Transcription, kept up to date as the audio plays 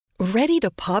Ready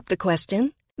to pop the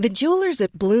question? The jewelers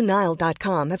at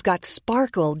BlueNile.com have got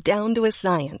sparkle down to a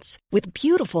science with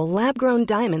beautiful lab-grown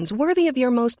diamonds worthy of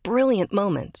your most brilliant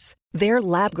moments. Their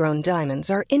lab-grown diamonds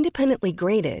are independently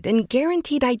graded and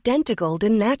guaranteed identical to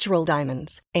natural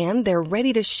diamonds, and they're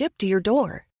ready to ship to your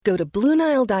door. Go to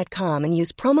BlueNile.com and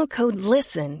use promo code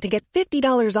LISTEN to get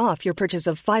 $50 off your purchase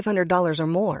of $500 or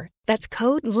more. That's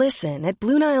code LISTEN at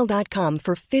BlueNile.com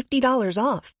for $50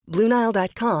 off.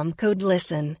 BlueNile.com, code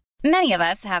LISTEN. Many of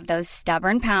us have those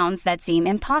stubborn pounds that seem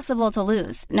impossible to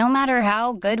lose, no matter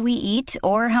how good we eat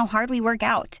or how hard we work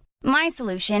out. My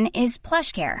solution is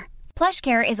PlushCare.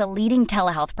 PlushCare is a leading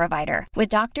telehealth provider with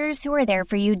doctors who are there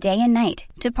for you day and night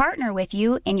to partner with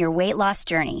you in your weight loss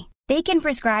journey. They can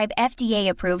prescribe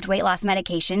FDA-approved weight loss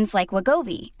medications like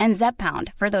Wegovy and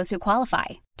Zepbound for those who qualify.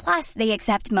 Plus, they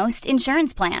accept most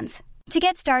insurance plans. To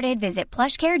get started, visit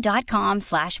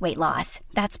plushcare.com/weightloss.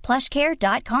 That's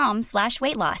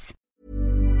plushcare.com/weightloss.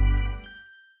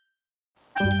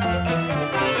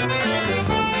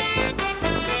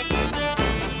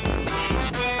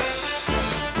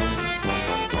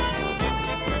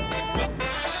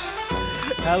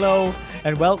 Hello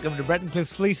and welcome to Brett and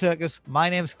Cliff's Flea Circus. My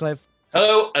name's Cliff.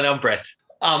 Hello, and I'm Brett.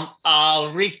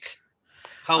 Alright.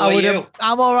 How are you?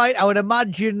 I'm all right. I would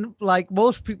imagine, like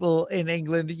most people in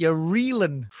England, you're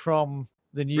reeling from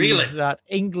the news that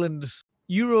England's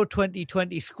Euro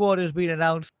 2020 squad has been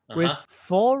announced with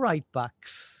 4 right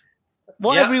backs.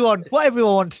 What everyone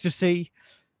wants to see,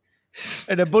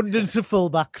 an abundance of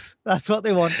fullbacks. That's what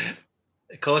they want.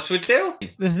 Of course we do.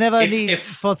 There's never a need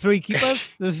for 3 keepers.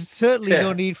 There's certainly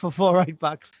no need for 4 right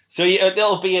backs. So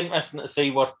it'll be interesting to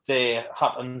see what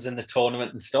happens in the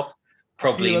tournament and stuff.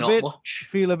 Probably not much.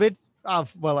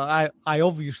 I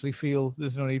obviously feel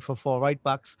there's no need for 4 right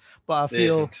backs, but I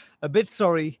feel a bit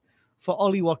sorry for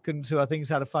Ollie Watkins, who I think has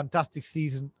had a fantastic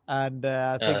season, and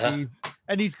I think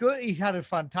he's good. He's had a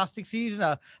fantastic season.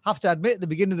 I have to admit, at the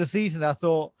beginning of the season, I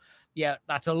thought, yeah,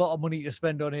 that's a lot of money to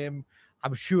spend on him.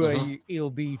 I'm sure he'll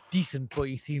be decent, but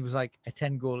he seems like a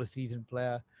 10-goal a season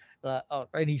player.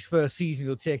 In his first season,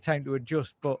 he'll take time to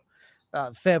adjust, but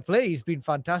fair play. He's been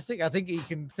fantastic. I think he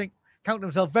can count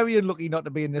himself very unlucky not to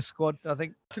be in this squad. I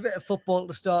think it's a bit of football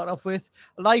to start off with.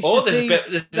 There's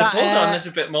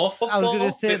a bit more football. I was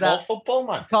going to say that more football,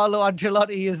 man. Carlo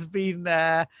Ancelotti has been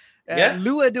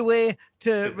lured away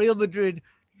to Real Madrid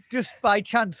just by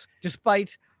chance,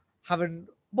 despite having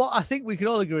what I think we can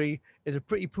all agree is a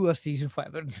pretty poor season for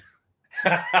Everton.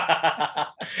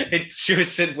 It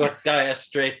shows what dire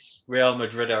straits Real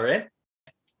Madrid are in.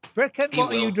 Brett Kent,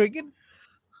 what are you drinking?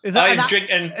 Is it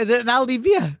an Aldi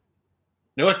beer?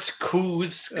 No, it's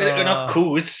Coos. Not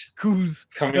Coos. Coos.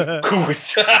 Coos.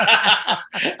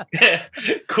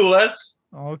 Coors.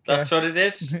 Okay. That's what it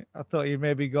is. I thought you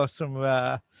maybe got some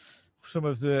of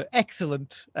the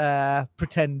excellent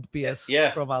pretend beers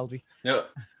from Aldi. No,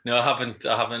 I haven't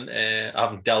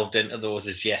delved into those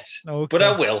as yet. Okay. But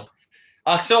I will.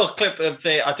 I saw a clip of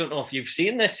I don't know if you've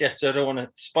seen this yet, so I don't want to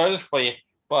spoil it for you.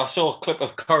 But I saw a clip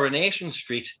of Coronation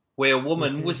Street where a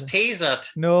woman was tasered.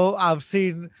 No, I've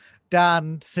seen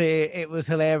Dan say it was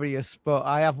hilarious, but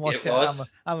I haven't watched it.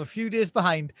 I'm a few days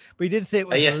behind, but he did say it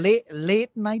was a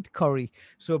late night curry,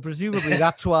 so presumably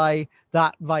that's why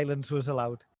that violence was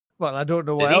allowed. Well, I don't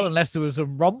know why, unless there was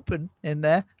some romping in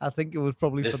there. I think it was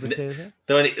probably for the taser.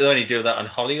 They only do that on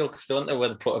Hollyoaks, don't they? Where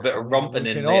they put a bit of romping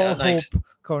in there at night. Hope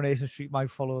Coronation Street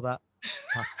might follow that.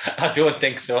 I don't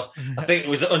think so. I think it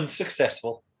was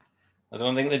unsuccessful. I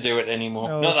don't think they do it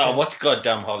anymore. Okay. Not that I watch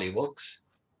goddamn Hollyoaks.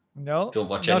 No, don't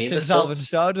watch any of the Alvin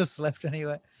Stardust left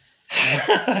anyway.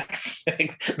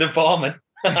 The barman.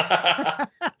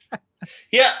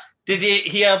 Yeah. Did you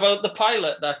hear about the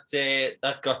pilot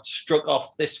that got struck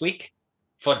off this week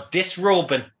for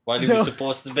disrobing while he was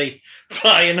supposed to be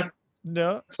flying?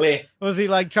 No. Play. Was he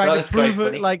like trying to prove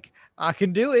it? Like, I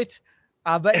can do it.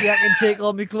 I bet you I can take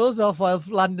all my clothes off while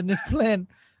landing this plane.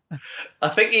 I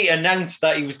think he announced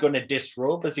that he was going to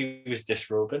disrobe as he was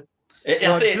disrobing.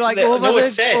 Over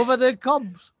the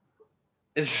comms.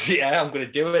 Yeah, I'm going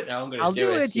to do it now. I'll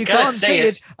do it. You can't see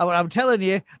it. I'm telling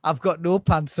you, I've got no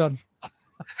pants on.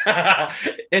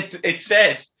 It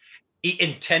said he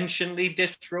intentionally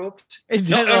disrobed,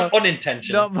 not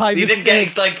unintentionally. Not my he mistake.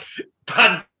 didn't get his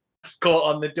pants caught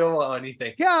on the door or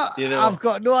anything. Yeah, I've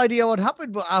got no idea what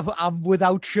happened, but I'm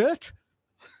without shirt.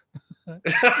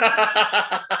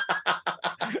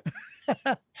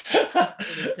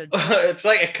 It's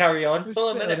like a carry-on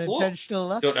film, isn't it?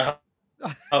 Unintentional. Don't know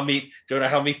how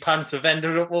many pants have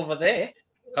ended up over there.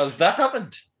 How's that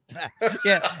happened?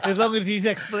 Yeah, as long as he's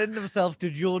explaining himself to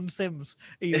Joan Sims,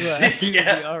 he'll be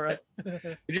all right.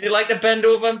 Would you like to bend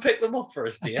over and pick them up for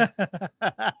us, dear?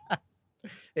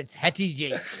 It's Hetty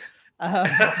Jakes.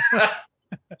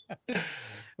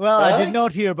 Well, I did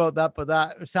not hear about that, but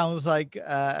that sounds like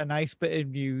a nice bit of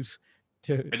news.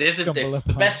 It is the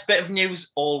best bit of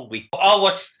news all week. I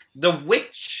watched The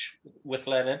Witch with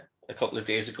Lennon a couple of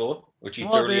days ago, which he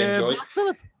thoroughly enjoyed. Black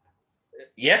Phillip?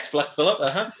 Yes, Black Phillip.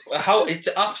 How it's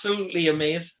absolutely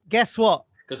amazing. Guess what?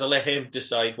 Because I let him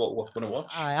decide what we're going to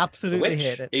watch. I absolutely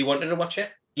hate it. He wanted to watch it.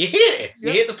 You hate it?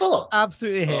 You hate the film?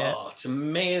 Absolutely hate it. Oh, it's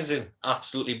amazing.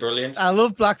 Absolutely brilliant. I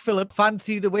love Black Phillip.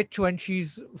 Fancy the witch when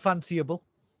she's fanciable.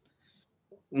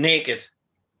 Naked.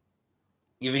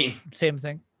 You mean? Same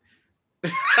thing.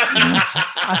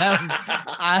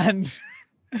 And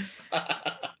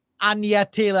Anya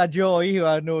Taylor-Joy, who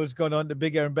I know has gone on to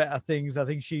bigger and better things, I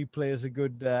think she plays a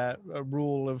good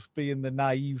role of being the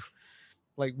naive,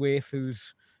 like waif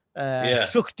who's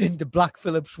sucked into Black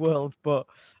Phillip's world. But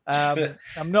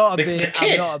I'm not a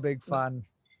big fan.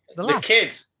 The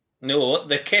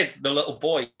kid, the little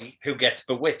boy who gets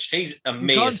bewitched, he's amazing.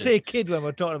 You can't say kid when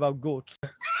we're talking about goats.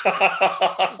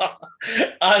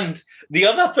 And the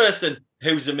other person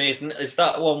who's amazing is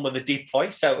that one with the deep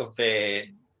voice out of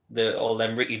all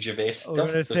them Ricky Gervais stuff. I'm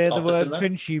going to say the word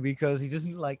Finchy because he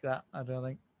doesn't like that, I don't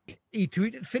think. He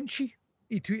tweeted Finchy.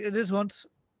 He tweeted us once.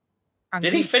 Angry,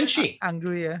 did he, Finchy?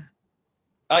 Angry, yeah.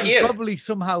 You'll probably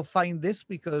somehow find this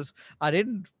because I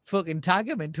didn't fucking tag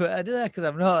him into it, did I? Because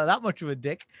I'm not that much of a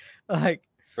dick. Like,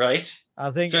 right. I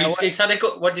think so. He's had a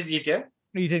good. What did you do?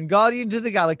 He's in Guardians of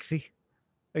the Galaxy.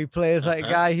 He plays like a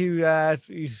guy who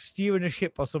he's steering a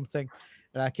ship or something.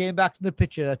 And I came back to the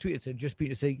picture. I tweeted, said, just been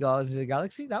to see Guardians of the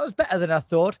Galaxy. That was better than I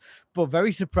thought, but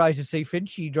very surprised to see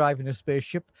Finchy driving a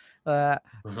spaceship.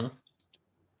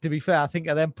 To be fair, I think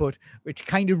I then put, which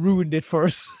kind of ruined it for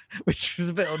us, which was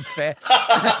a bit unfair.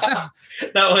 That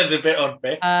was a bit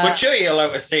unfair. But sure, you're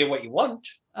allowed to say what you want.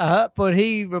 But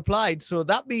he replied, so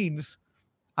that means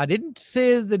I didn't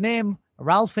say the name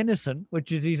Ralph Ineson,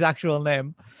 which is his actual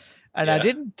name, and I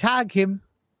didn't tag him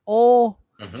or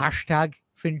hashtag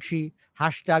Finchy,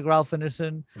 hashtag Ralph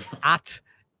Ineson, at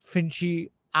Finchy,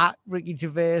 at Ricky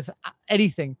Gervais,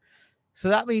 anything. So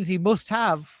that means he must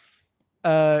have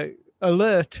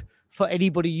alert for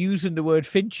anybody using the word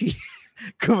Finchy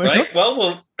coming up.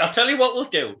 Well, I'll tell you what we'll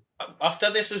do.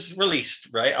 After this is released,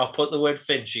 right, I'll put the word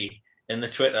Finchy in the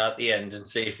Twitter at the end and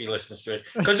see if he listens to it.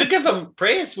 Because we give him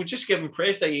praise. We just give him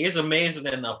praise that he is amazing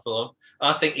in that film.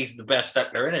 I think he's the best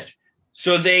actor in it.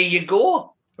 So there you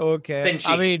go. Okay. Finchy.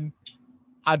 I mean,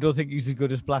 I don't think he's as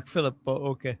good as Black Phillip, but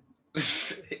okay.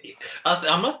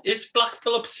 I'm not. Is Black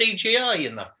Phillip CGI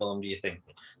in that film? Do you think?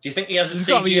 Do you think he has a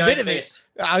CGI bit face?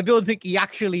 Of it. I don't think he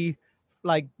actually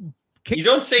you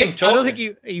don't see him talking. I don't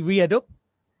think he reared up.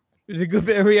 There's a good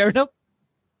bit of rearing up.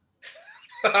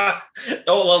 Oh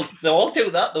well, they all do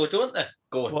that though, don't they?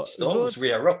 Storms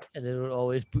rear up, and they don't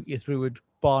always put you through a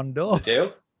barn door. They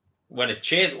do. When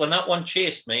that one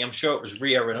chased me, I'm sure it was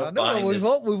rearing up. We've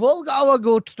all got our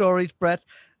goat stories, Brett.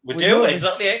 We do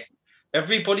exactly.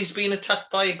 Everybody's been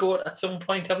attacked by a goat at some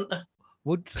point, haven't they?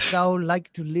 Wouldst thou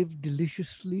like to live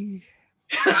deliciously?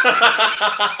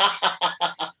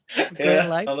 Great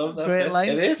line. I love that. Great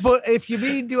line. It is. But if you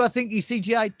mean, do I think he's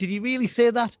CGI? Did he really say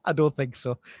that? I don't think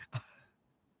so.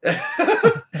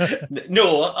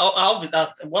 No,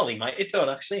 well, he might have done,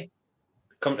 actually.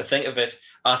 Come to think of it,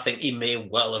 I think he may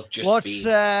well have just What's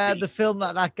the film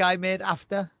that guy made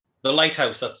after? The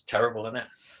Lighthouse. That's terrible, isn't it?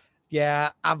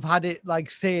 Yeah, I've had it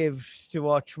saved to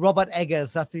watch. Robert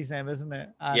Eggers, that's his name, isn't it?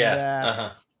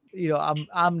 And, you know,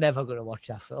 I'm never going to watch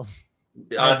that film.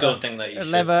 I don't think that you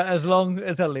should. Never, as long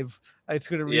as I live. It's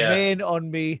going to remain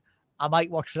on me. I might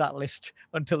watch that list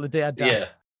until the day I die. Yeah.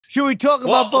 Should we talk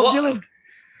about Bob Dylan?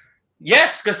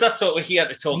 Yes, because that's what we're here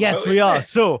to talk about. Yes, we are.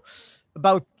 So,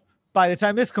 by the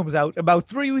time this comes out, about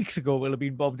 3 weeks ago will have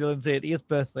been Bob Dylan's 80th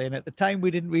birthday, and at the time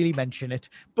we didn't really mention it,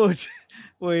 but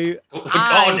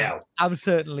I'm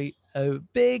certainly a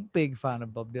big fan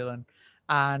of Bob Dylan,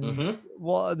 and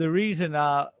what the reason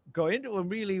I got into him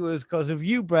really was because of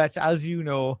you, Brett. As you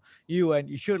know, you went,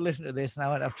 you should listen to this, and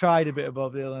I went, I've tried a bit of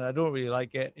Bob Dylan, I don't really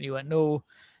like it, and you went, no,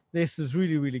 this is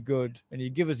really, really good. And he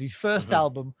give us his first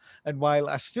album. And while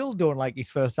I still don't like his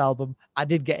first album, I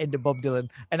did get into Bob Dylan.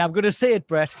 And I'm going to say it,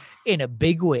 Brett, in a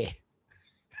big way.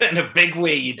 In a big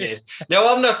way, you did.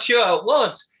 No, I'm not sure it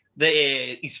was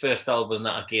his first album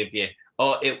that I gave you.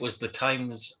 Or it was The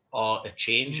Times Are A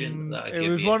Changing that I gave you.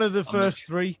 It was one of the first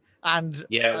three. And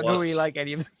I don't really like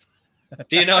any of them.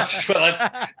 Do you not?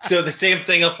 So the same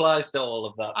thing applies to all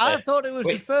of that. I thought it was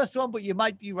the first one, but you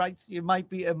might be right. It might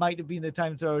have been the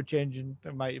times that were changing.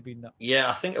 It might have been that. Yeah,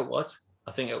 I think it was.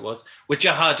 Which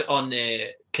I had on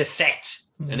cassette.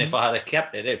 Mm-hmm. And if I had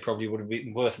kept it, it probably would have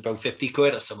been worth about 50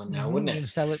 quid or something now, wouldn't it? You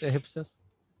sell it to hipsters.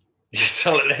 You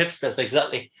sell it to hipsters,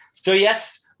 exactly. So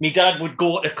yes, my dad would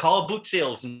go to car boot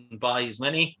sales and buy as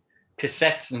many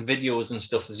cassettes and videos and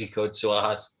stuff as he could. So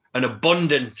I had an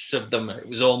abundance of them. It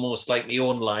was almost like my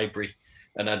own library.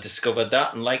 And I discovered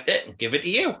that and liked it and give it to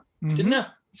you, didn't I?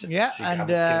 So, yeah, so and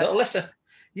give it a listen.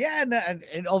 Yeah,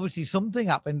 and obviously something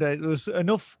happened. There was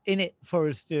enough in it for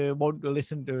us to want to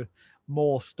listen to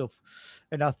more stuff.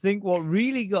 And I think what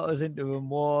really got us into them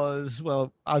was,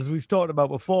 well, as we've talked about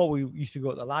before, we used to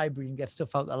go to the library and get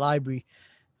stuff out of the library,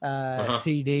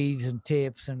 CDs and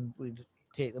tapes, and we'd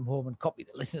take them home and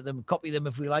listen to them and copy them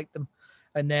if we liked them,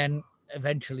 and then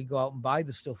eventually go out and buy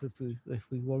the stuff if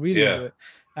we were really into it.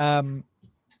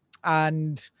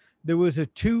 And there was a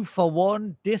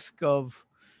 2-for-1 disc of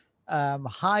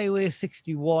Highway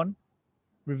 61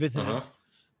 Revisited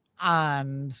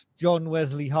and John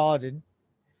Wesley Harding,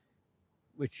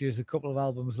 which is a couple of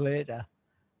albums later.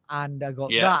 And I got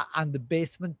that and the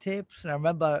Basement tapes. And I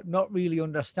remember not really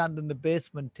understanding the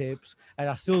Basement tapes, and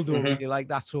I still don't really like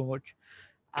that so much.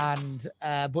 And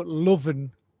but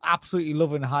absolutely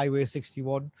loving Highway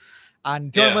 61.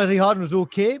 And John Wesley Harding was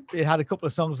okay. It had a couple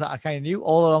of songs that I kind of knew.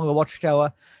 All Along the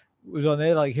Watchtower was on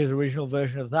there, like his original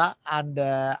version of that. And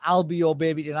I'll Be Your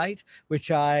Baby Tonight, which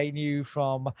I knew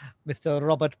from Mr.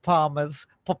 Robert Palmer's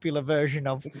popular version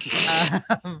of.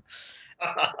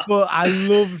 But I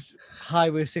loved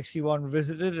Highway 61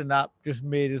 Revisited, and that just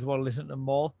made us want to listen to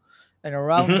more. And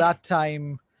around that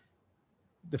time,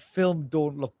 the film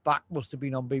Don't Look Back must have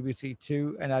been on BBC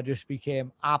Two, and I just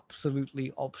became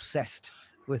absolutely obsessed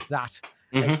with that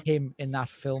and him in that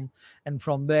film. And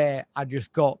from there, I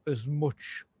just got as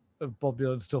much of Bob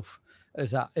Dylan stuff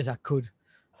as I could,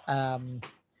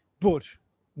 but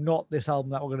not this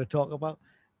album that we're going to talk about.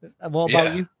 And what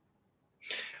about you?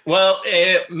 Well,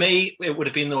 me, it would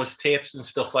have been those tapes and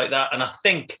stuff like that, and I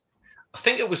think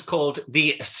it was called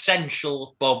The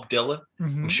Essential Bob Dylan.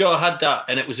 I'm sure I had that,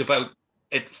 and it was about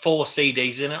 4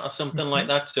 CDs in it or something like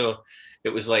that. So it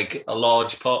was like a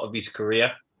large part of his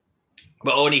career,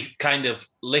 but only kind of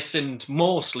listened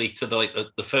mostly to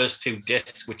the first 2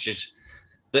 discs, which is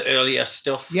the earlier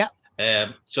stuff. Yeah.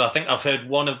 So I think I've heard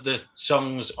one of the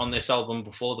songs on this album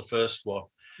before the first one.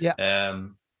 Yeah.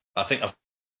 I think I've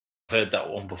heard that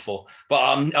one before, but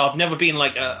I've never been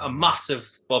like a massive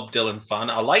Bob Dylan fan.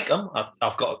 I like him.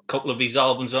 I've got a couple of his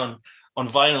albums on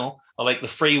vinyl. I like the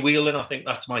Freewheeling. I think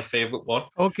that's my favorite one.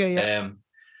 Okay. Yeah.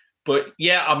 But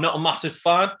yeah, I'm not a massive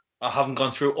fan. I haven't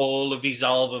gone through all of these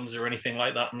albums or anything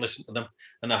like that and listened to them.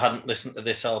 And I hadn't listened to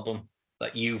this album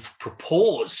that you've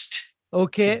proposed.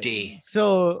 Okay. Today.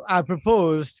 So I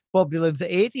proposed Bob Dylan's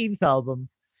 18th album,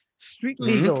 Street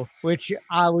Legal, which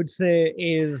I would say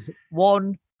is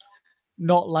 1,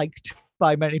 not liked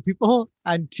by many people,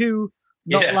 and 2,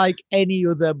 not like any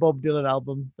other Bob Dylan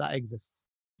album that exists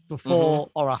before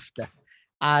or after.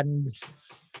 And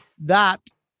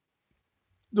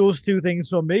those 2 things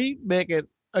for me make it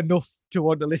enough to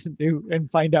want to listen to and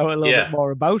find out a little bit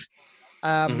more about.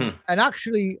 And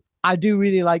actually, I do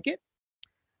really like it.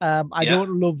 I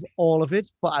don't love all of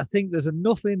it, but I think there's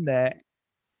enough in there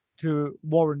to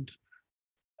warrant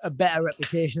a better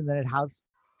reputation than it has.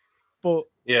 But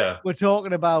we're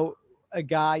talking about a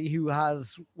guy who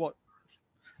has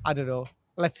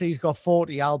let's say he's got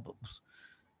 40 albums.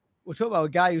 We're talking about a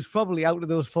guy who's probably out of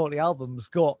those 40 albums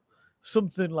got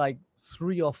something like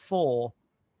 3 or 4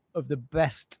 of the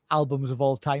best albums of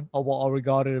all time, or what are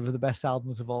regarded as the best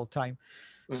albums of all time.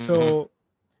 So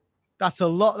that's a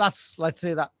lot. Let's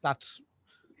say that's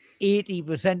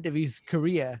 80% of his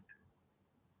career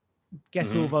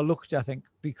gets overlooked, I think,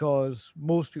 because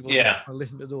most people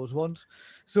listen to those ones.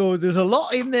 So there's a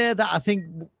lot in there that I think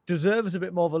deserves a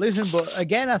bit more of a listen. But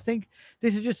again, I think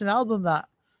this is just an album that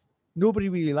nobody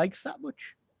really likes that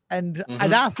much. And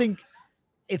I think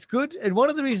it's good. And one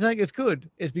of the reasons I think it's good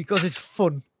is because it's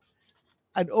fun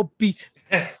and upbeat.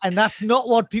 And that's not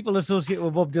what people associate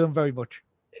with Bob Dylan very much.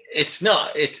 It's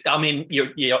not. I mean,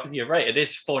 you're right. It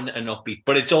is fun and upbeat,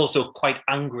 but it's also quite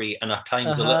angry and at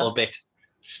times a little bit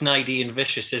snidey and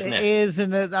vicious, isn't it? It is,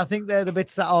 and I think they're the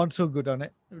bits that aren't so good on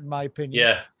it, in my opinion.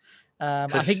 Yeah.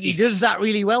 I think he does that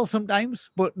really well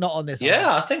sometimes, but not on this. Yeah,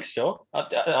 album. I think so.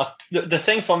 The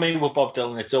thing for me with Bob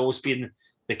Dylan, it's always been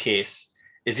the case,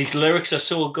 is his lyrics are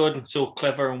so good and so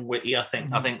clever and witty. I think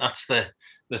that's the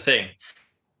thing.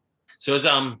 So as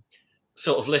I'm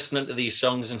sort of listening to these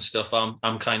songs and stuff,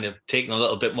 I'm kind of taking a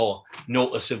little bit more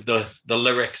notice of the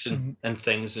lyrics and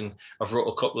things, and I've wrote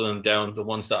a couple of them down, the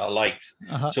ones that I liked.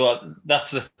 So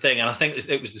that's the thing, and I think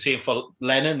it was the same for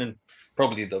Lennon and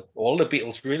probably all the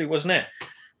Beatles, really, wasn't it?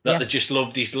 That they just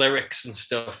loved these lyrics and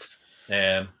stuff,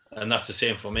 and that's the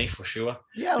same for me for sure.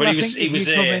 Yeah, but he was.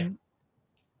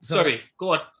 Sorry,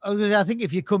 go on. I think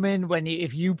if you come in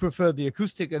if you prefer the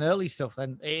acoustic and early stuff,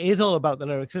 then it is all about the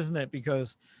lyrics, isn't it?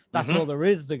 Because that's all there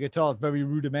is. The guitar is very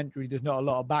rudimentary. There's not a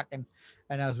lot of backing,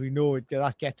 and as we know,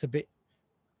 that gets a bit.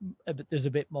 There's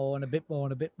a bit more and a bit more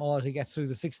and a bit more as he gets through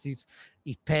the 60s.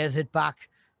 He pairs it back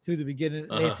through the beginning,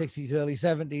 late 60s, early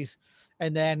 70s,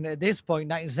 and then at this point,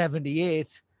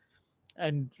 1978,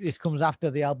 and this comes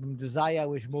after the album Desire,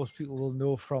 which most people will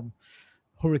know from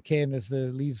Hurricane as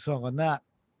the lead song on that.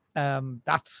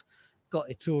 That's got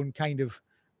its own kind of,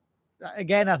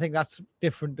 again, I think that's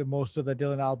different to most of the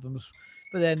Dylan albums.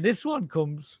 But then this one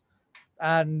comes,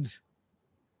 and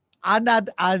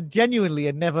I genuinely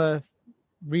had never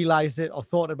realized it or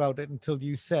thought about it until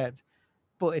you said,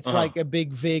 but it's like a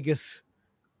big Vegas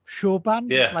show band,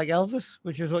 like Elvis,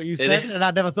 which is what you said, and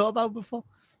I'd never thought about before.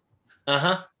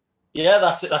 Yeah,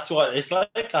 that's what it's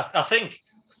like. I think,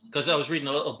 because I was reading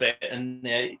a little bit, and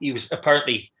he was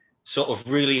apparently sort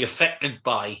of really affected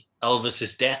by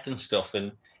Elvis's death and stuff,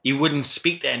 and he wouldn't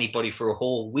speak to anybody for a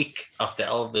whole week after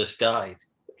Elvis died.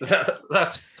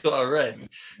 That's what I read.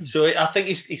 So I think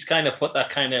he's kind of put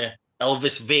that kind of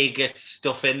Elvis Vegas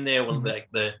stuff in there with like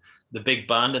the big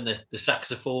band and the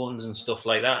saxophones and stuff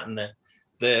like that, and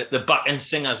the backing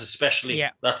singers especially. Yeah.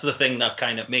 That's the thing that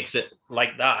kind of makes it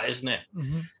like that, isn't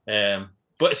it?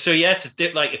 But so it's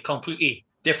like a completely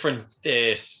different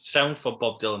sound for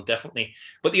Bob Dylan, definitely.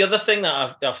 But the other thing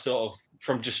that I've sort of,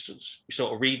 from just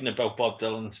sort of reading about Bob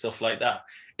Dylan and stuff like that,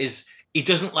 is he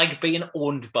doesn't like being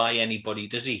owned by anybody,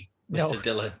 does he, Mr.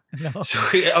 Dylan? No. So,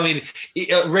 I mean,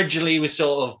 he originally was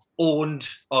sort of owned,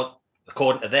 or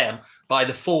according to them, by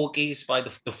the folkies, by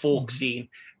the folk scene,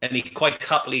 and he quite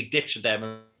happily ditched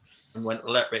them and went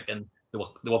electric, and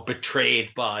they were betrayed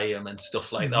by him and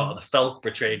stuff like that, or they felt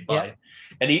betrayed by him.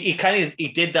 And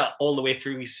he did that all the way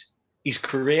through his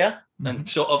career. And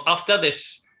sort of after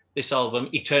this album,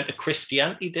 he turned to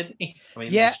Christianity, didn't he? I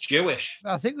mean, he's Jewish.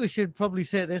 I think we should probably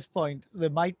say at this point, there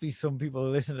might be some people who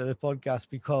listen to the podcast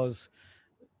because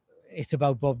it's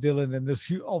about Bob Dylan, and there's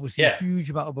obviously a huge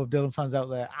amount of Bob Dylan fans out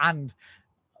there. And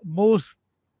most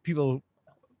people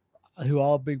who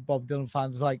are big Bob Dylan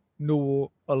fans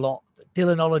know a lot.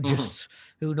 Dylanologists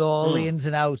who know all the ins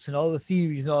and outs and all the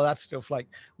theories and all that stuff. Like,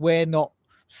 we're not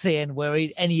saying we're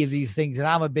any of these things, and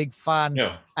I'm a big fan,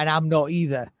 and I'm not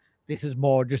either. This is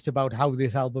more just about how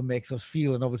this album makes us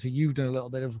feel, and obviously you've done a little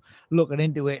bit of looking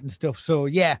into it and stuff. So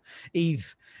he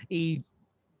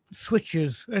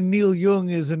switches, and Neil Young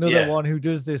is another one who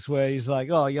does this, where he's like,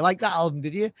 "Oh, you like that album,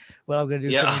 did you? Well, I'm going to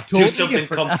do something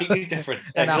different. Completely different."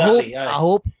 And exactly, I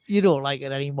hope you don't like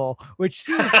it anymore, which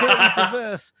seems totally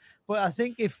perverse. But I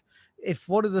think if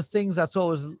one of the things that's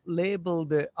always labeled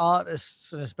the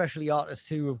artists, and especially artists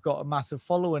who have got a massive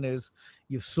following, is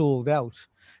you've sold out,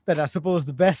 then I suppose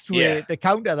the best way to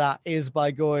counter that is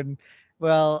by going,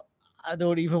 well, I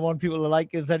don't even want people to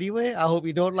like us anyway. I hope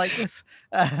you don't like us.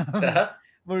 But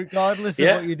regardless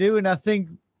of what you do, and I think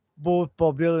both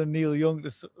Bob Dylan and Neil Young,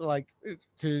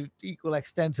 to equal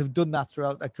extents, have done that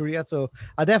throughout their career. So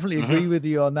I definitely agree with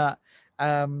you on that.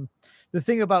 The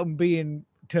thing about him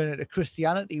turning to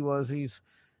Christianity was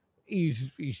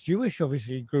he's Jewish.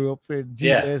 Obviously, he grew up in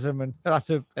Judaism, and that's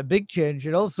a big change.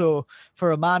 And also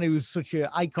for a man who's such an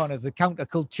icon of the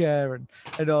counterculture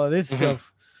and all of this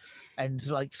stuff, and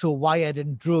like so wired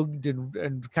and drugged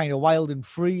and kind of wild and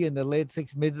free in the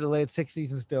mid to late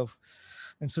 60s and stuff,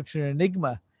 and such an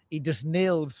enigma. He just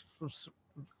nailed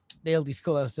his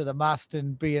colours to the mast,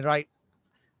 and being right,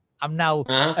 I'm now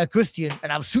a Christian,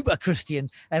 and I'm super Christian,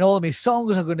 and all of my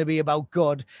songs are going to be about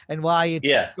God and why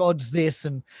it's God's this.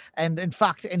 And in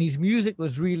fact, and his music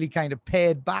was really kind of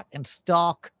pared back and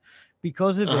stark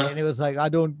because of it. And it was like, I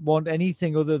don't want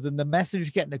anything other than the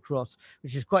message getting across,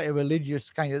 which is quite a religious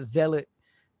kind of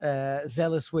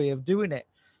zealous way of doing it.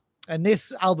 And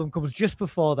this album comes just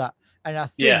before that. And I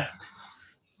think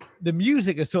the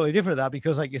music is totally different to that,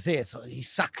 because like you say, it's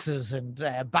these saxes and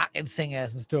backing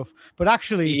singers and stuff. But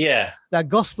actually, they're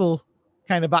gospel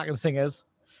kind of backing singers,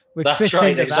 which fits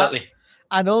into that.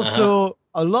 And also,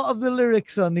 a lot of the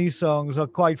lyrics on these songs are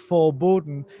quite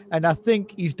foreboding. And I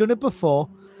think he's done it before.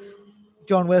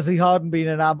 John Wesley Harding being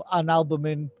an album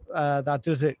in that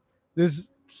does it. There's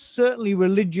certainly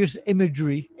religious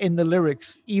imagery in the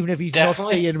lyrics, even if he's not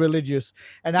being religious.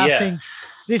 And I think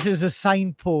this is a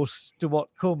signpost to what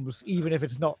comes, even if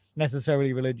it's not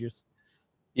necessarily religious.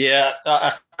 Yeah,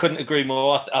 I couldn't agree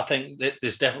more. I think that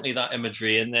there's definitely that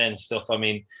imagery in there and stuff. I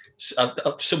mean,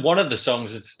 so one of the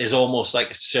songs is almost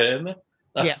like a sermon.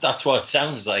 That's what it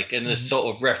sounds like, and there's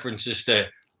sort of references to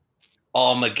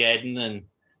Armageddon and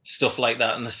stuff like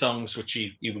that in the songs, which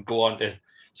he would go on to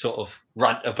sort of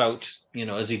rant about,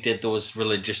 as he did those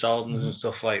religious albums and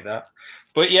stuff like that.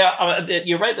 But yeah,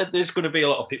 you're right that there's going to be a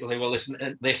lot of people who will listen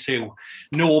to this who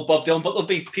know Bob Dylan, but there'll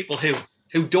be people who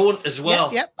don't as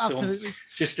well. Yep, absolutely. So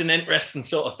just an interesting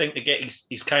sort of thing to get.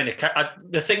 He's kind of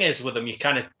the thing is with him, you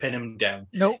kind of pin him down.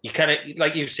 No, you kind of,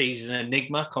 like you say, he's an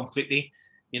enigma completely.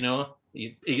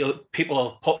 People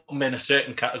will put him in a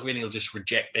certain category and he'll just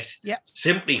reject it. Yeah,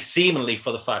 simply, seemingly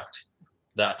for the fact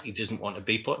that he doesn't want to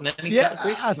be put in any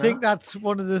category. I think that's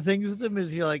one of the things with him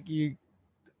is a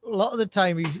lot of the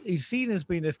time he's seen as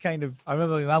being this kind of. I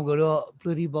remember my mum going, "Oh,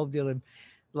 bloody Bob Dylan."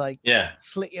 Like,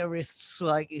 slit your wrists,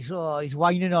 like he's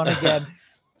whining on again.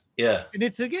 Yeah. And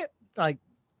it's a bit like,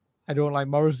 I don't like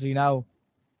Morrissey now,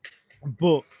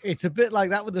 but it's a bit like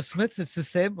that with the Smiths. It's the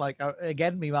same. Like,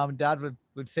 again, my mom and dad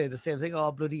would say the same thing. Oh,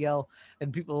 bloody hell.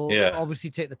 And people obviously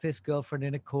take the piss, girlfriend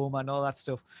in a coma and all that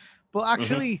stuff. But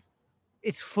actually,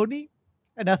 it's funny.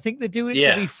 And I think they do it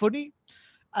to be funny.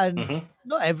 And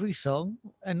not every song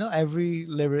and not every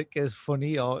lyric is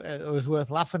funny or is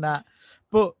worth laughing at.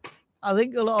 But I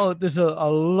think there's a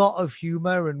lot of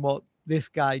humor in what this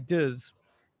guy does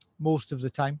most of the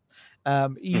time,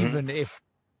 even if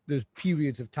there's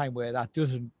periods of time where that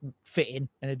doesn't fit in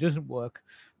and it doesn't work.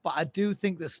 But I do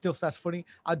think there's stuff that's funny.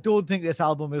 I don't think this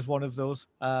album is one of those.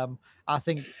 I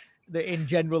think that in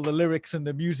general, the lyrics and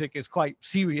the music is quite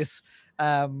serious.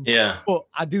 But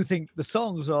I do think the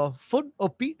songs are fun,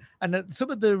 upbeat. And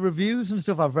some of the reviews and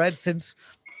stuff I've read since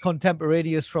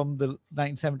Contemporaneous from the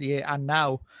 1978 and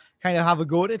now kind of have a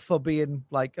go at it for being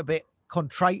like a bit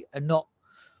contrite and not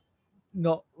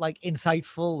like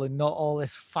insightful and not all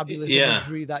this fabulous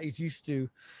imagery that he's used to.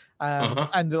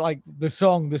 And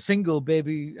the single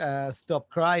Baby Stop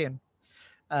Crying,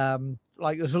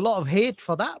 like there's a lot of hate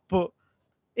for that, but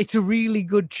it's a really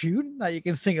good tune that you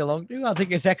can sing along to. I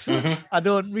think it's excellent. I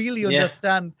don't really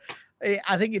understand.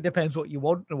 I think it depends what you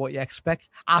want and what you expect.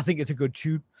 I think it's a good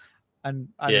tune, and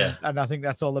I think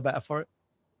that's all the better for it.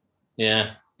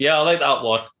 Yeah, I like that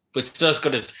one, but it's not as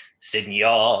good as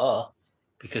Senor,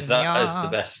 because that is the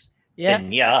best. Yeah.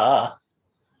 Senor.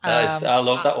 I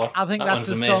love that one. I think that's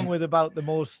the song with about the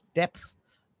most depth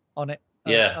on it.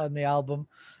 On the album.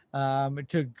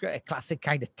 It's a classic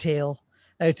kind of tale.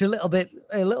 It's a little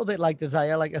bit like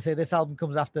Desire. Like I say, this album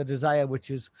comes after Desire, which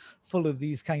is full of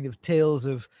these kind of tales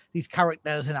of these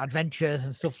characters and adventures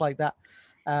and stuff like that.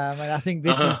 And I think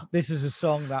this is a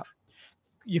song that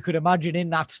you could imagine in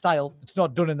that style. It's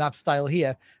not done in that style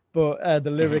here, but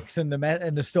the lyrics and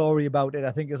the story about it,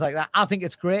 I think is like that. I think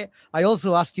it's great. I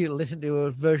also asked you to listen to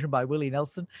a version by Willie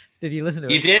Nelson. Did you listen to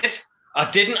it? You did?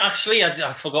 I didn't actually.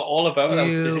 I forgot all about it. I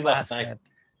was busy last night.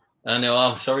 I know.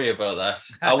 I'm sorry about that.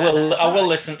 I will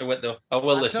listen to it though. I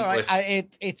will listen to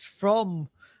it. It's from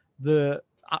the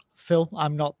film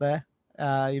I'm Not There.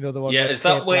 The one. Yeah, is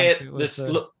that where there's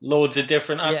loads of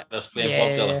different actors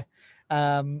playing Bob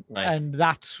Dylan? And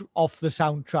that's off the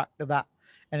soundtrack to that,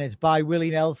 and it's by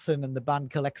Willie Nelson and the band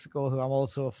Calexico, who I'm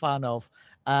also a fan of.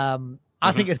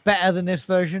 I think it's better than this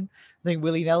version. I think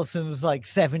Willie Nelson's like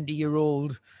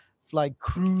 70-year-old like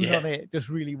croon on it just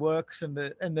really works, and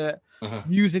the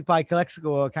music by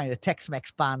Calexico, a kind of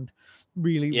Tex-Mex band,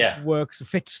 really works,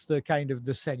 fits the kind of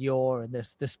the Senor and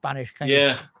the Spanish kind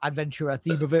of adventurer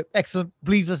theme of it. Excellent.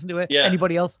 Please listen to it.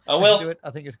 Anybody else? I will. Do it.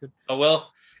 I think it's good. I will.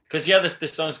 Because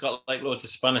this song's got like loads of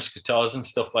Spanish guitars and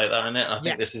stuff like that in it. I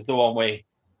think this is the one where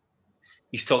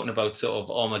he's talking about sort of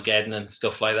Armageddon and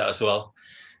stuff like that as well.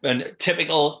 And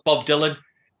typical Bob Dylan,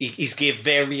 he's gave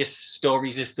various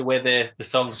stories as to where the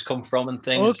songs come from and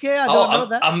things. Okay, I don't know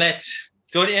that.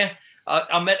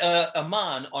 I met a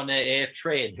man on a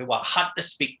train who I had to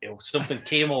speak to. Something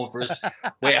came over us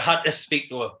where I had to speak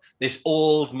to him. This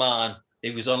old man.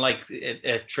 He was on like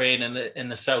a train in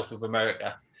the south of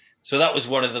America. So that was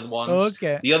one of the ones.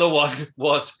 Okay. The other one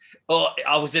was,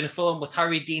 I was in a film with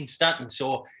Harry Dean Stanton,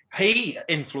 so he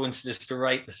influenced us to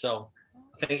write the song.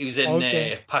 I think he was in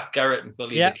Pat Garrett and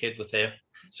Billy the Kid with him.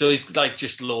 So he's like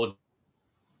just loads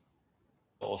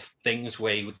of things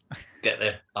where he would get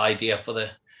the idea for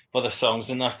the songs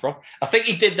and that from. I think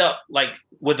he did that like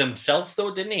with himself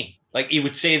though, didn't he? Like he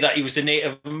would say that he was a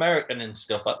Native American and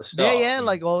stuff at the start. Yeah,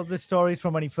 like all of the stories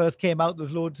from when he first came out.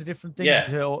 There's loads of different things.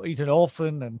 Yeah. He's an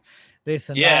orphan and this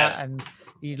and that, and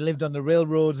he lived on the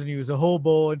railroads and he was a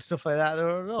hobo and stuff like that.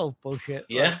 They're all bullshit.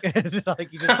 Yeah.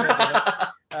 Like he just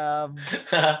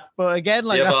but again,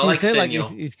 like that's what you say, like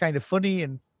he's kind of funny,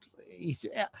 and he's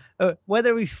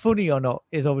whether he's funny or not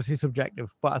is obviously subjective.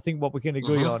 But I think what we can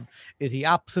agree on is he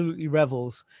absolutely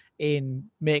revels in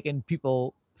making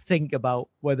people think about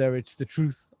whether it's the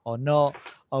truth or not,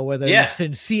 or whether he's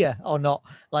sincere or not.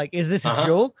 Like, is this a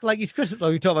joke? Like his Christmas,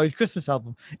 we talk about his Christmas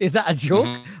album. Is that a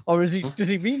joke, or is he? Does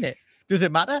he mean it? Does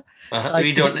it matter? Like,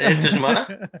 it doesn't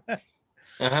matter.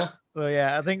 So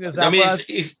yeah, I think there's that. I mean,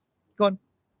 he's go on.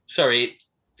 Sorry,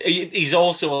 he's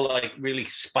also like really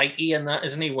spiky in that,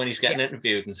 isn't he? When he's getting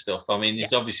interviewed and stuff. I mean,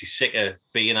 he's obviously sick of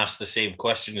being asked the same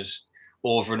questions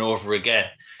over and over again.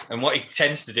 And what he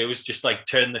tends to do is just like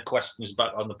turn the questions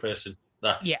back on the person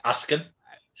that's asking.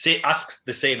 Ask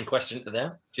the same question to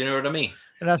them. Do you know what I mean?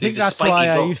 And I think that's why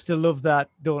I used to love that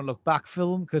Don't Look Back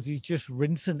film, because he's just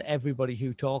rinsing everybody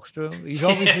who talks to him. He's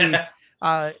obviously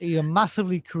he's a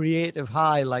massively creative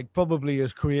high, like probably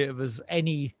as creative as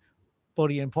anybody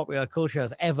in popular culture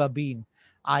has ever been.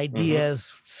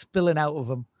 Ideas spilling out of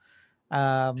him,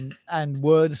 and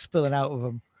words spilling out of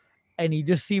him. And he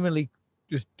just seemingly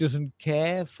just doesn't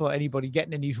care for anybody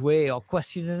getting in his way or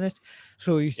questioning it.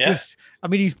 So he's just, I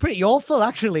mean, he's pretty awful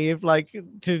actually, if like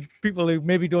to people who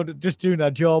maybe don't just doing their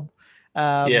job.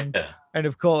 And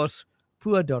of course,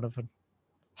 poor Donovan.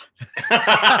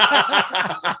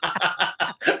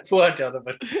 Poor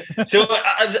Donovan. So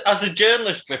as a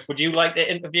journalist, Cliff, would you like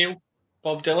to interview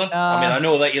Bob Dylan? I mean, I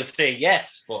know that you'll say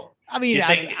yes, but I mean,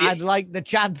 I'd like the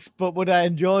chance, but would I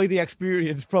enjoy the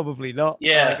experience? Probably not.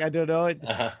 Yeah. Like, I don't know.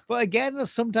 But again,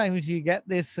 sometimes you get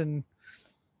this and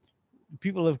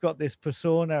people have got this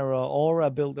persona or aura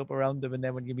built up around them, and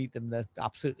then when you meet them, they're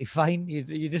absolutely fine.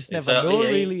 You just never know,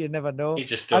 really. You never know.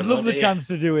 I'd love the chance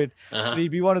to do it. But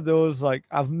it'd be one of those, like,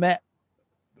 I've met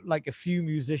like a few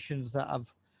musicians that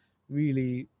I've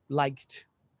really liked,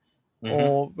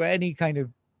 or any kind of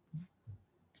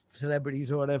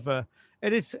celebrities or whatever.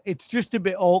 And it's just a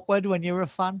bit awkward when you're a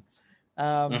fan.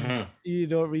 You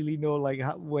don't really know like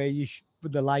where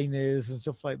the line is and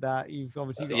stuff like that. You've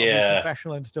obviously got to be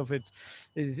professional and stuff.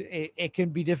 It can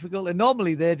be difficult. And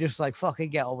normally they're just like,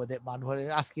 fucking get on with it, man.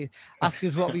 Ask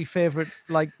us what my favorite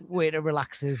like way to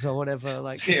relax is or whatever.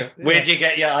 Like, where'd you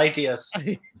get your ideas?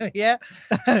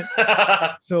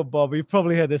 So Bob, you've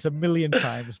probably heard this a million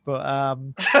times, but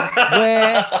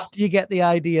where do you get the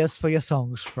ideas for your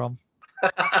songs from?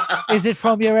 Is it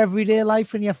from your everyday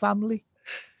life and your family?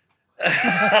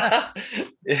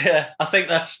 Yeah, I think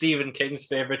that's Stephen King's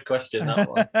favorite question. That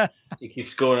one. He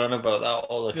keeps going on about that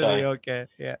all the time. Okay,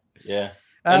 yeah.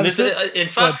 And in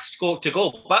fact, to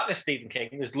go back to Stephen King,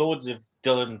 there's loads of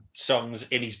Dylan songs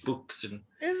in his books and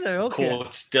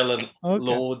quotes Dylan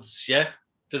loads. Yeah,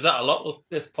 does that a lot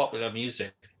with popular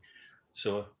music.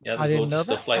 So yeah, there's loads of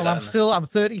stuff like that. I'm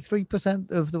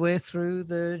 33% of the way through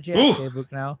the JFK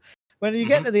book now. When you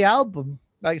get to the album,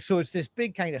 like, so it's this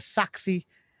big kind of saxy,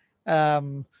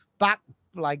 back,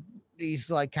 like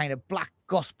these like kind of black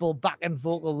gospel back and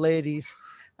vocal ladies.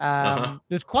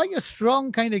 There's quite a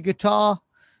strong kind of guitar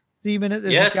theme in it.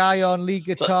 There's a guy on lead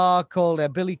guitar called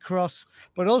Billy Cross,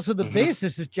 but also the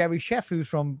bassist is Jerry Sheff, who's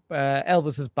from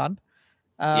Elvis's band.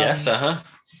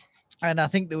 And I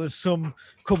think there was some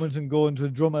comings and goings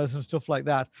with drummers and stuff like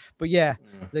that. But yeah,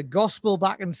 the gospel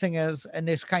backing singers and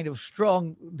this kind of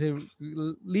strong, the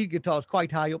lead guitar is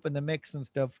quite high up in the mix and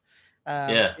stuff,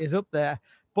 is up there.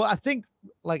 But I think,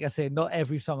 like I say, not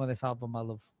every song on this album I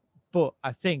love. But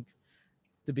I think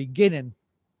the beginning,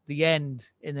 the end,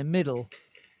 in the middle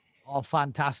are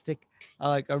fantastic.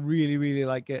 I really, really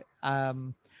like it. I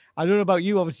don't know about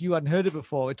you. Obviously, you hadn't heard it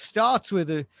before. It starts with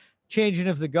a changing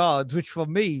of the guards, which for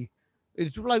me,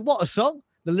 it's like, what a song.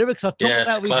 The lyrics are tumbling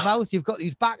out of his mouth. You've got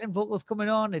these backing vocals coming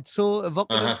on. It's so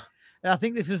evocative. And I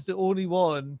think this is the only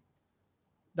one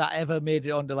that ever made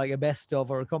it onto like a best of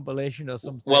or a compilation or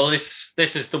something. Well, this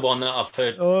is the one that I've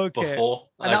heard before.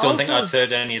 And I don't think I've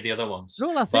heard any of the other ones.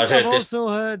 No, I think I've also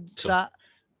heard that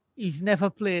he's never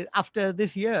played after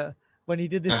this year when he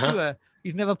did this tour.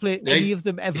 He's never played any of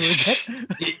them ever again.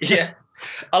 Yeah.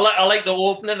 I like the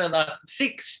opening and that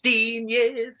 16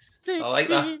 years. 16 I like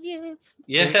that. Years.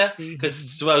 Yeah, because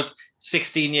it's about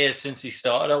 16 years since he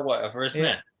started or whatever, isn't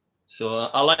it? So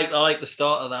I like the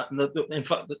start of that. And in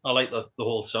fact, I like the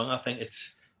whole song. I think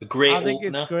it's a great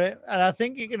opener. It's great. And I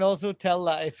think you can also tell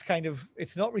that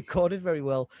it's not recorded very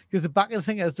well because the backing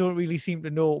singers don't really seem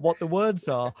to know what the words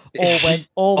are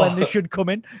or when they should come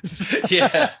in.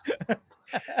 Yeah.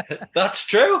 That's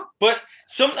true. But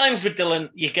sometimes with Dylan,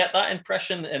 you get that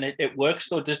impression, and it works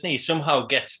though, doesn't he? He somehow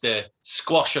gets to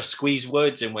squash or squeeze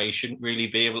words in where you shouldn't really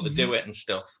be able to do it and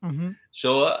stuff.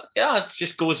 So yeah, it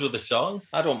just goes with the song.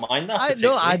 I don't mind that.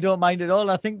 I don't mind at all.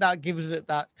 I think that gives it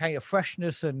that kind of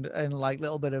freshness and like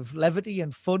little bit of levity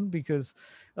and fun, because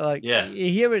like you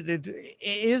hear it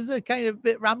is the kind of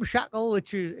bit ramshackle,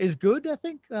 which is good. I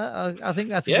think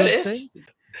that's a good thing.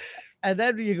 And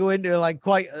then you go into like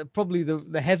quite probably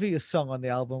the heaviest song on the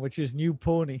album, which is New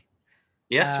Pony.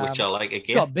 Yes, which I like again.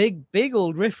 It's got big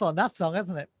old riff on that song,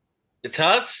 hasn't it? It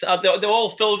has. They're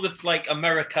all filled with like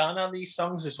Americana, these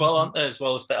songs as well, aren't they? As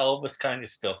well as the Elvis kind of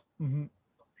stuff.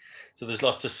 So there's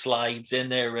lots of slides in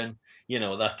there, and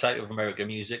that type of American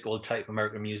music, old type of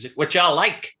American music, which I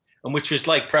like, and which was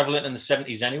like prevalent in the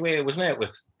 70s anyway, wasn't it?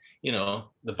 With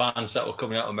the bands that were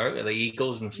coming out of America, the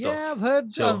Eagles and stuff.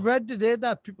 Yeah, I've read today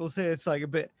that people say it's like a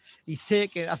bit. He's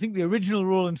taking. I think the original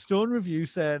Rolling Stone review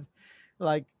said,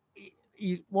 like,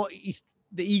 the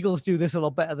Eagles do this a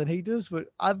lot better than he does. But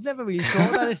I've never really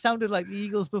thought that it sounded like the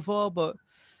Eagles before. But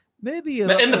maybe.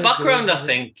 But in the background, I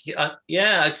think,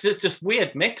 it's a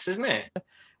weird mix, isn't it?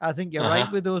 I think you're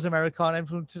right with those American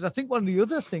influences. I think one of the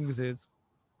other things is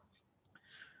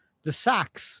the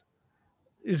sax.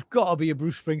 There's got to be a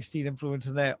Bruce Springsteen influence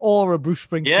in there, or a Bruce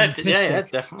Springsteen. Yeah,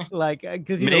 definitely. Like,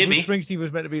 because Bruce Springsteen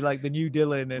was meant to be like the new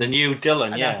Dylan,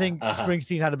 and I think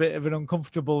Springsteen had a bit of an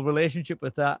uncomfortable relationship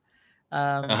with that.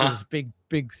 It's a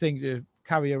big thing to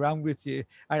carry around with you,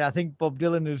 and I think Bob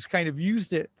Dylan has kind of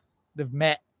used it. They've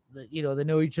met, they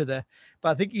know each other, but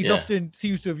I think he's often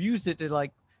seems to have used it to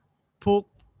like poke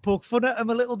fun at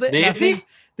him a little bit. And I think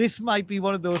this might be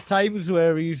one of those times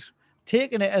where he's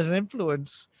taken it as an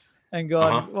influence. And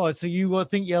going, oh, so you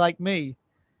think you're like me?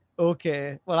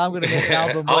 Okay, well, I'm going to make an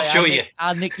album. I'll show you.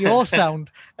 I'll nick your sound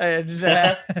and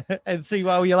see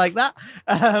how you like that.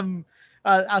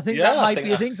 I think that might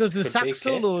be a thing, because the sax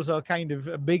solos are kind of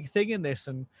a big thing in this.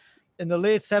 And in the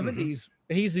late 70s,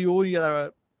 he's the only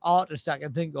other artist I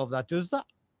can think of that does that.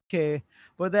 Okay,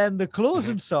 but then the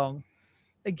closing song,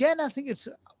 again, I think it's.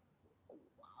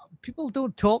 People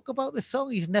don't talk about this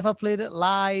song. He's never played it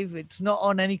live. It's not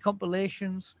on any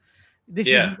compilations. This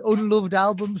is an unloved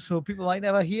album, so people might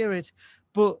never hear it.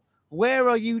 But Where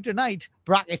Are You Tonight?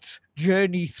 Brackets,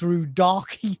 Journey Through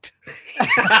Dark Heat.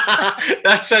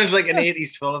 That sounds like an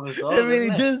 80s film as well. It really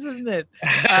does, doesn't it?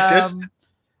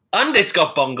 And it's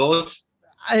got bongos.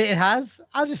 It has.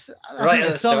 I think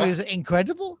the song is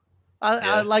incredible.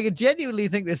 I genuinely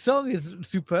think the song is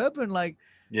superb. And like,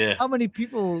 how many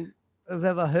people have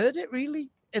ever heard it, really,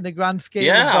 in the grand scale?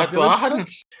 Yeah, I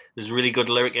hadn't. There's a really good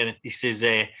lyric in it. He says,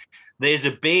 there's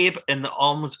a babe in the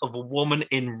arms of a woman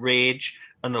in rage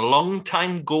and a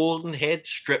long-time golden-haired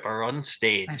stripper on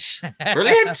stage.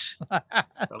 Brilliant. I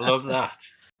love that.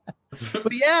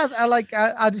 But yeah,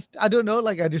 I don't know.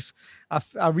 Like,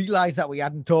 I realized that we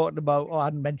hadn't talked about or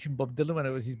hadn't mentioned Bob Dylan when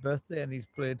it was his birthday, and he's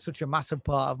played such a massive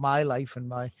part of my life and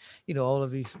my, all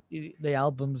of the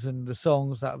albums and the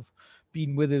songs that have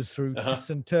been with us through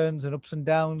twists and turns and ups and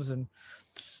downs and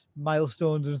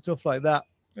milestones and stuff like that.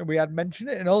 And we had mentioned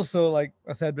it. And also, like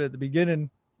I said at the beginning,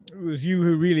 it was you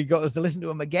who really got us to listen to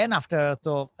him again after I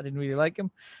thought I didn't really like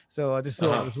him. So I just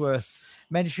thought it was worth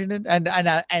mentioning. And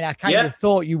I kind of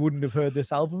thought you wouldn't have heard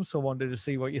this album, so I wanted to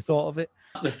see what you thought of it.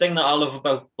 The thing that I love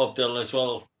about Bob Dylan as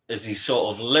well is his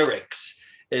sort of lyrics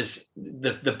is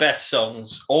the best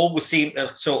songs always seem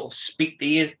to sort of speak to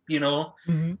you,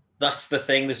 That's the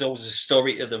thing. There's always a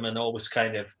story to them, and always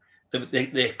kind of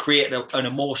they create an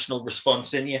emotional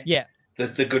response in you. Yeah.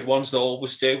 The good ones, they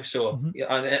always do. So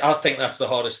I think that's the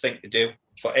hardest thing to do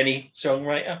for any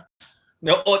songwriter.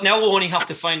 Now we only have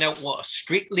to find out what a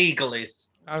street legal is.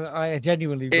 I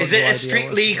genuinely is it a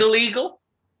street legal?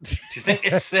 Do you think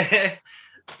it's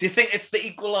the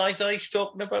equalizer he's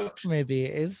talking about? Maybe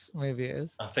it is.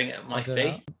 I think it might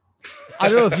be. I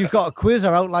don't know if you've got a quiz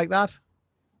or out like that.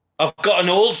 I've got an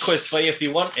old quiz for you if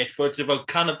you want it, but it's about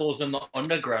cannibals in the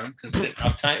underground because I didn't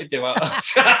have time to do it.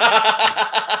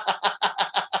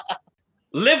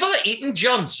 Liver Eaton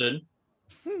Johnson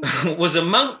was a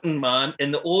mountain man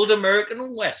in the old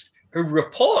American West who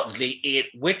reportedly ate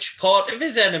which part of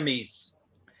his enemies?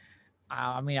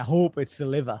 I mean, I hope it's the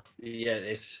liver. Yeah, it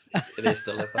is. It is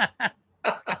the liver.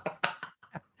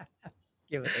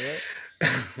 Give it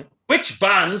away. Which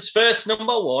band's first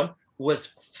number one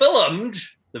was filmed?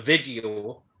 The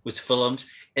video was filmed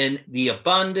in the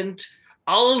abandoned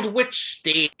Aldwych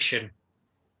Station.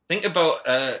 Think about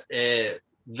a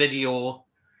video.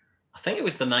 I think it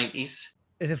was the 90s.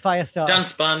 Is it Firestarter?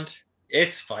 Dance band.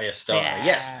 It's Firestarter.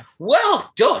 Yes.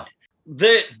 Well done.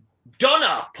 The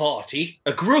Donner Party,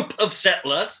 a group of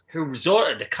settlers who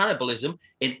resorted to cannibalism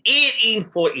in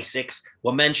 1846,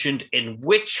 were mentioned in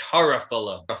which horror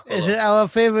film? Is it our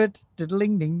favorite?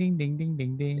 Ding, ding, ding, ding, ding,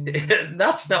 ding, ding.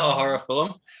 That's not a horror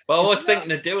film, but I was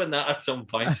thinking of doing that at some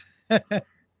point.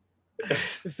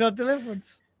 It's not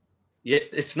Deliverance. Yeah,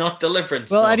 it's not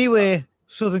Deliverance. Well, no. anyway,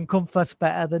 Southern Comfort's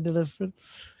better than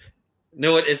Deliverance.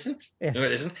 No, it isn't. Yes. No,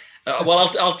 it isn't.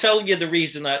 Well, I'll tell you the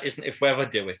reason that isn't if we ever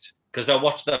do it. Because I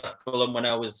watched that film when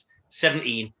I was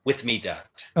 17 with me dad.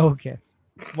 Okay.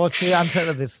 What's the answer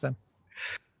to this then?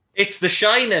 It's The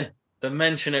Shining. They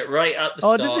mention it right at the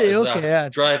start. Oh, did they? Okay, yeah.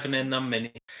 Driving in the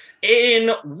Mini.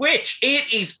 In which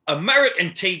 80s American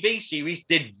TV series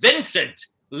did Vincent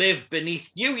live beneath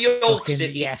New York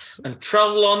City yes. and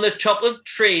travel on the top of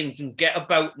trains and get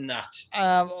about in that?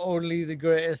 Only the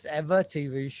greatest ever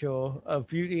TV show of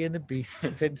Beauty and the Beast.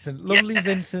 Vincent. Lovely yes.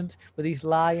 Vincent with his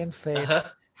lion face.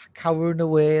 Cowering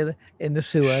away in the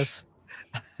sewers.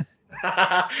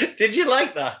 Did you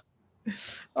like that?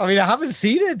 I mean, I haven't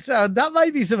seen it. That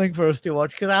might be something for us to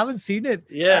watch because I haven't seen it.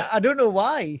 Yeah. I don't know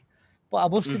why, but I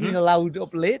must have been allowed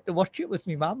up late to watch it with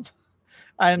me mum.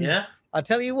 And yeah. I'll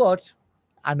tell you what,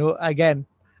 I know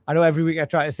every week I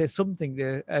try to say something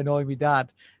to annoy me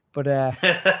dad, but I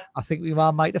think my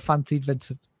mum might have fancied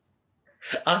Vincent.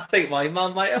 I think my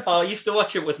mum might have. I used to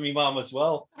watch it with my mum as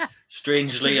well,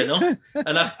 strangely enough.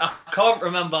 And I can't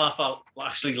remember if I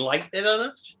actually liked it or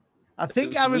not. I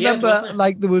think I remember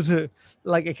like there was a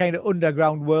kind of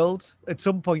underground world. At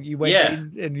some point you went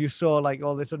in and you saw like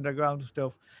all this underground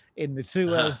stuff in the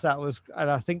sewers. That was, and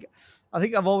I think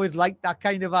I've always liked that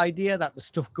kind of idea that there's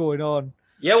stuff going on.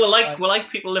 Yeah, we like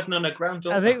people living underground.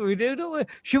 I think we do, don't we?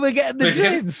 Should we get in the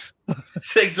dreams?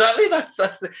 Exactly.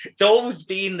 That's it's always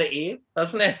been the aim,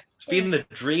 hasn't it? It's been the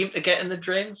dream to get in the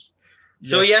drains.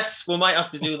 So yes, we might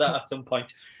have to do that at some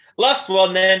point. Last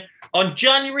one then. On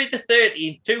January the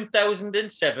 13th,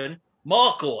 2007,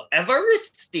 Marco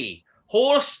Evaristi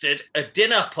hosted a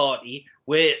dinner party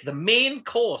where the main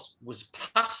course was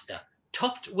pasta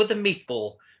topped with a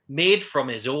meatball made from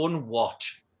his own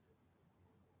watch.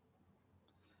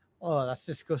 Oh, that's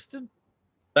disgusting.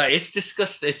 That is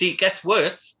disgusting. It gets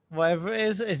worse. Whatever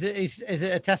it is it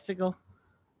a testicle?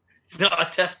 It's not a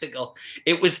testicle.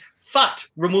 It was fat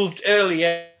removed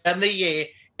earlier in the year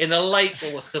in a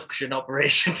liposuction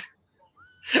operation.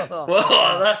 Oh,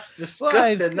 whoa, that's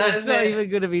disgusting. Well, it's not even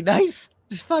going to be nice.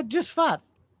 Just fat.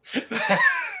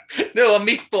 No, a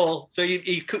meatball. So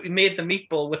he made the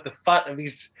meatball with the fat of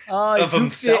his. Oh, he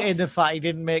cooked it in the fat. He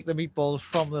didn't make the meatballs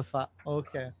from the fat.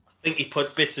 Okay. I think he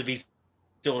put bits of his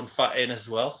own fat in as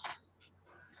well.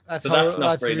 That's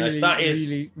not very really, nice. That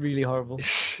is really, really horrible.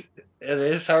 It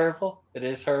is horrible. It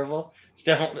is horrible. It's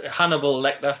definitely Hannibal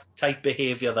Lecter type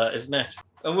behaviour, that, isn't it?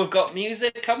 And we've got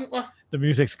music, haven't we? The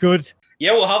music's good.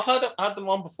 Yeah, we have had them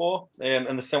on before,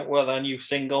 and they sent with their new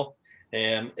single.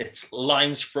 It's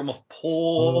lines from a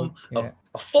poem,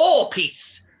 a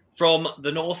four-piece from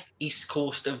the northeast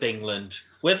coast of England.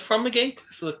 Where from again?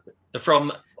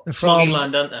 From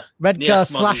Smoggyland, aren't they? Redcar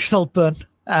 / Saltburn.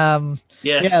 Yes.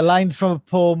 Yeah, lines from a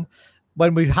poem.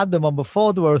 When we had them on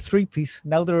before, they were a 3-piece.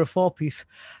 Now they're a 4-piece.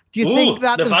 Do you think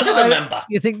that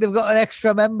you think they've got an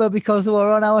extra member because they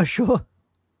were on our show?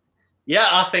 Yeah,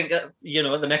 I think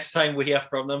the next time we hear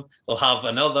from them, they'll have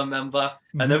another member,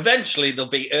 and eventually they'll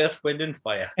be Earth, Wind, and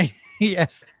Fire.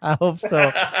 Yes, I hope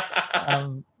so.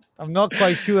 I'm not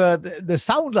quite sure. They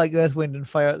sound like Earth, Wind, and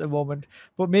Fire at the moment,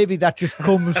 but maybe that just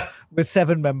comes with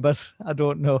 7 members. I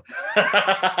don't know.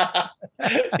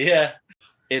 Yeah.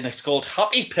 And it's called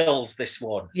Happy Pills, this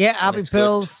one. Yeah, Happy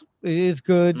Pills. Good. It is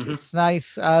good. Mm-hmm. It's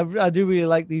nice. I do really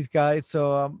like these guys,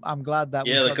 so I'm glad that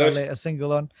we got their latest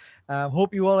single on.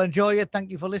 Hope you all enjoy it.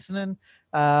 Thank you for listening.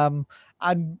 And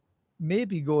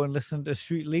maybe go and listen to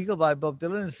Street Legal by Bob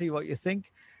Dylan and see what you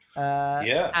think.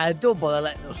 And don't bother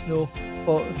letting us know.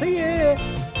 But see ya.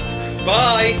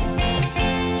 Bye.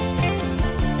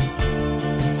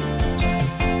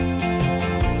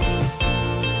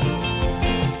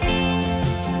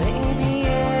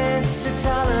 It's a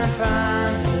talent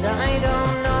run, but I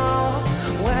don't know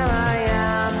where I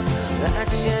am.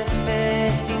 That's just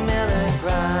 50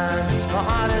 milligrams. It's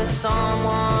part of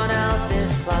someone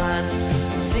else's plan.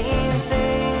 Seeing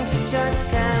things you just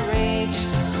can't reach.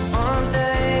 Aren't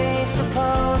they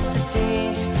supposed to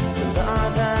teach to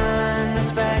love and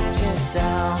respect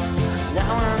yourself?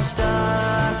 Now I'm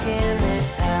stuck in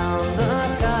this hell.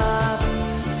 Look up,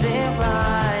 sit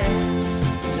right.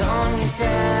 Don't you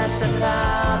dare step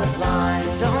out of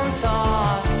line. Don't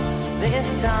talk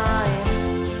this time.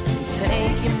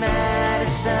 Take your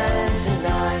medicine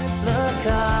tonight. Look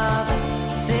up,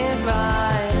 sit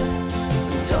right.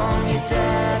 Don't you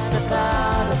just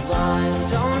about of line.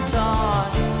 Don't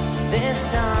talk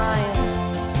this time,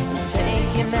 and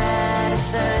take your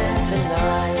medicine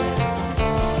tonight.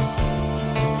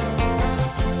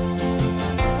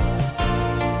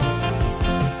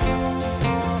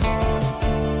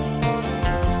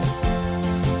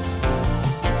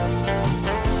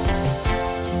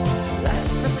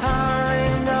 That's the power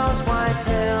in those white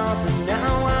pills, and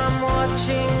now I'm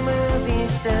watching movie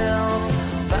stills.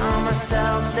 Found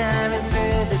myself staring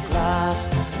through the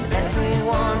glass, and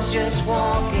everyone's just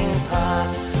walking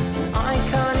past. And I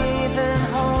can't even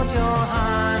hold your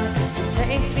hand, 'cause it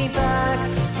takes me back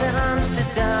to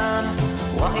Amsterdam.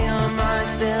 Why am I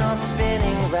still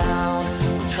spinning round?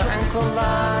 I'm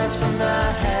tranquilized from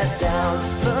the head down.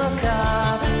 Look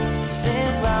up,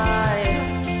 sit right.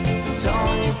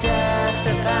 Don't you dare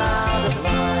step out of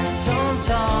line. Don't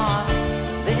talk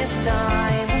this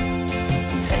time.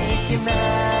 Take your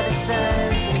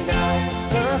medicine tonight.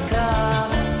 Look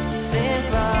up, sit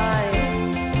right.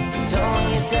 Don't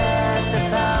you dare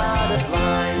step out of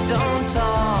line. Don't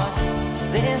talk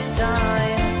this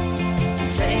time.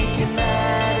 Take your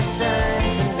medicine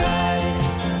tonight.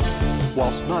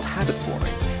 Whilst not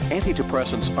habit-forming,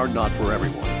 antidepressants are not for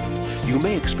everyone. You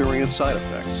may experience side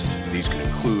effects. These can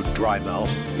include dry mouth,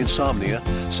 insomnia,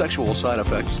 sexual side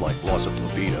effects like loss of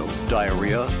libido,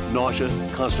 diarrhea, nausea,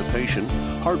 constipation,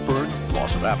 heartburn,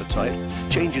 loss of appetite,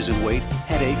 changes in weight,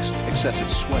 headaches,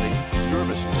 excessive sweating,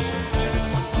 nervousness.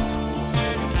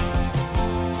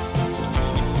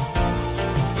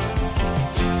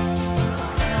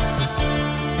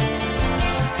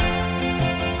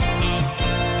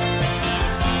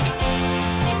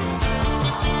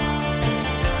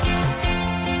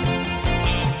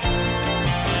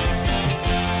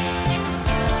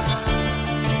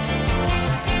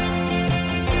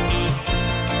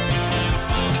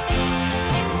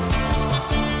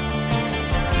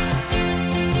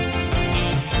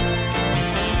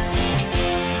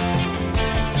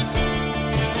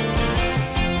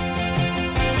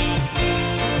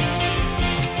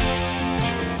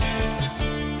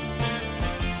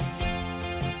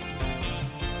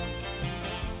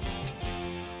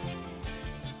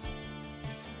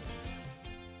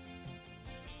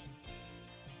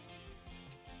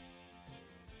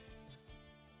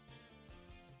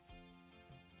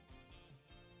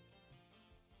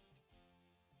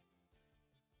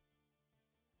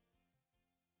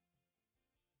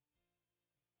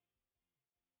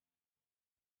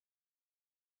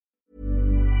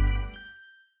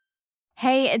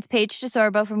 Hey, it's Paige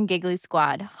DeSorbo from Giggly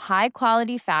Squad. High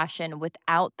quality fashion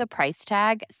without the price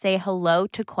tag. Say hello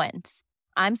to Quince.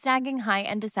 I'm snagging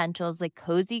high-end essentials like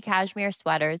cozy cashmere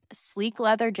sweaters, sleek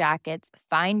leather jackets,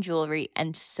 fine jewelry,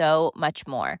 and so much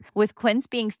more. With Quince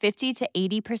being 50 to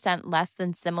 80% less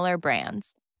than similar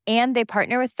brands. And they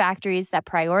partner with factories that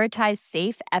prioritize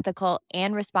safe, ethical,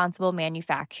 and responsible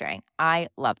manufacturing. I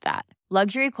love that.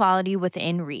 Luxury quality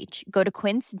within reach. Go to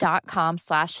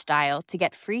quince.com/style to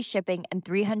get free shipping and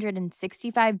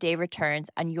 365-day returns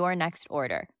on your next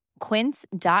order.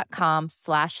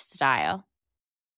 Quince.com/style.